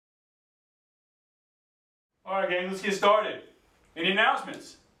Alright gang, let's get started. Any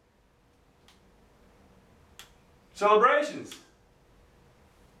announcements? Celebrations?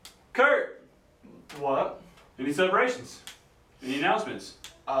 Curt! What? Any celebrations? Any announcements?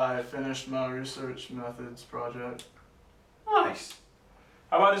 I finished my research methods project. Nice.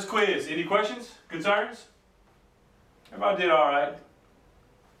 How about this quiz? Any questions? Concerns? Everybody did alright.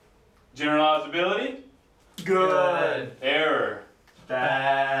 Generalizability? Good. Error.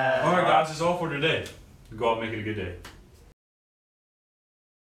 Bad. Alright guys, that's all for today. Go out and make it a good day.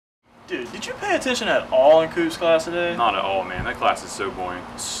 Dude, did you pay attention at all in Curt's class today? Not at all, man. That class is so boring.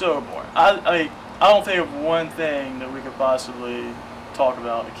 So boring. I don't think of one thing that we could possibly talk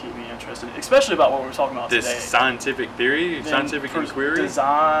about to keep me interested, especially about what we're talking about This today. scientific theory, Then scientific inquiry.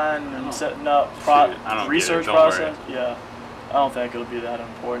 Design and setting up research process. Yeah, I don't think it'll be that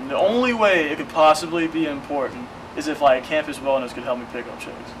important. The only way it could possibly be important is if like campus wellness could help me pick up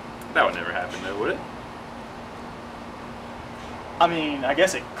chicks. That would never happen, though, would it? I mean, I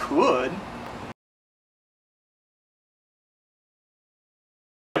guess it could.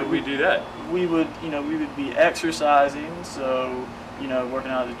 How would we do that? We would be exercising, so,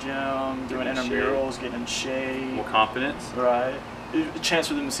 working out at the gym, doing Getting in intramurals, getting in shape. More confidence. Right. A chance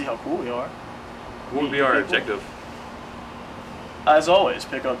for them to see how cool we are. What would be our objective? As always,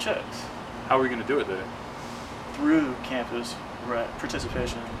 pick up chicks. How are we going to do it, though? Through campus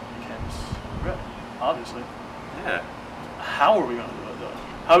participation in campus rep, obviously. Yeah. How are we going to do it, though?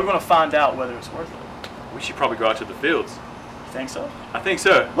 How are we going to find out whether it's worth it? We should probably go out to the fields. You think so? I think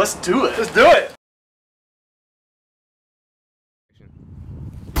so. Let's do it. Let's do it!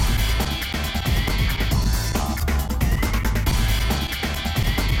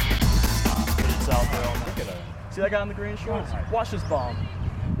 It's out there all night. Look at that. See that guy in the green shorts? Watch this bomb.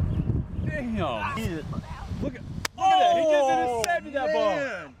 Damn. Look at that. He just intercepted that ball.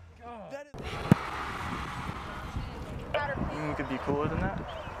 We could be cooler than that.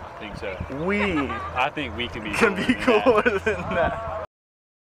 I think so. I think we can be Cooler than that.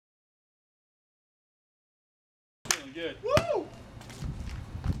 Feeling good. Woo!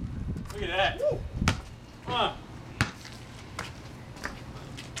 Look at that. Woo! Come on.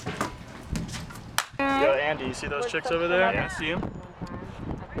 Yo, Andy, you see those chicks over there? Yeah, I see him.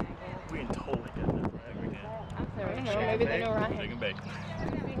 We can totally get them, right? We can. I don't know, maybe they know Ryan. Shake and bake.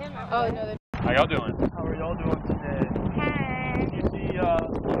 Oh, no, they're... How y'all doing? How are y'all doing today? Hey. You see, I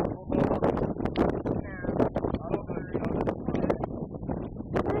don't know if you know this,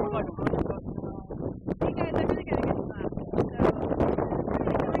 but it was like a little bit. You guys are really gonna get slapped.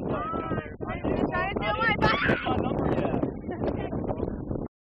 You're trying to steal my bike.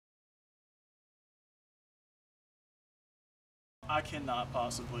 I cannot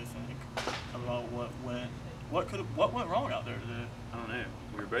possibly think about what went wrong out there today. I don't know.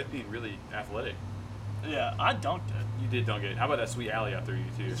 We were both being really athletic. Yeah, I dunked it. You did dunk it. How about that sweet alley I threw you,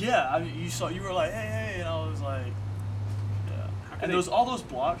 too? Yeah, you were like, hey, and I was like, yeah. And all those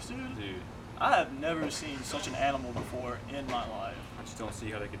blocks, dude. I have never seen such an animal before in my life. I just don't see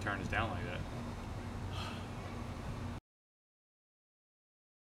how they could turn us down like that.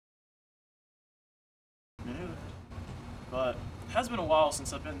 Me neither. But it has been a while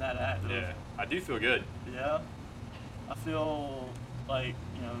since I've been that active. Yeah, I do feel good. Yeah. I feel like,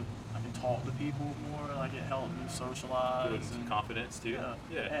 I can talk to people more, like it helped me socialize. Building some confidence, too.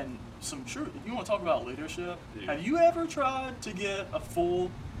 Yeah. And some truth. If you want to talk about leadership, Dude. Have you ever tried to get a full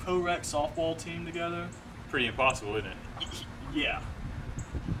co-rec softball team together? Pretty impossible, isn't it? Yeah.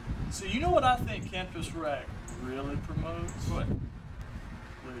 So you know what I think Campus Rec really promotes? What?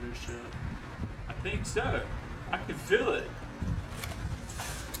 Leadership. I think so. I can feel it.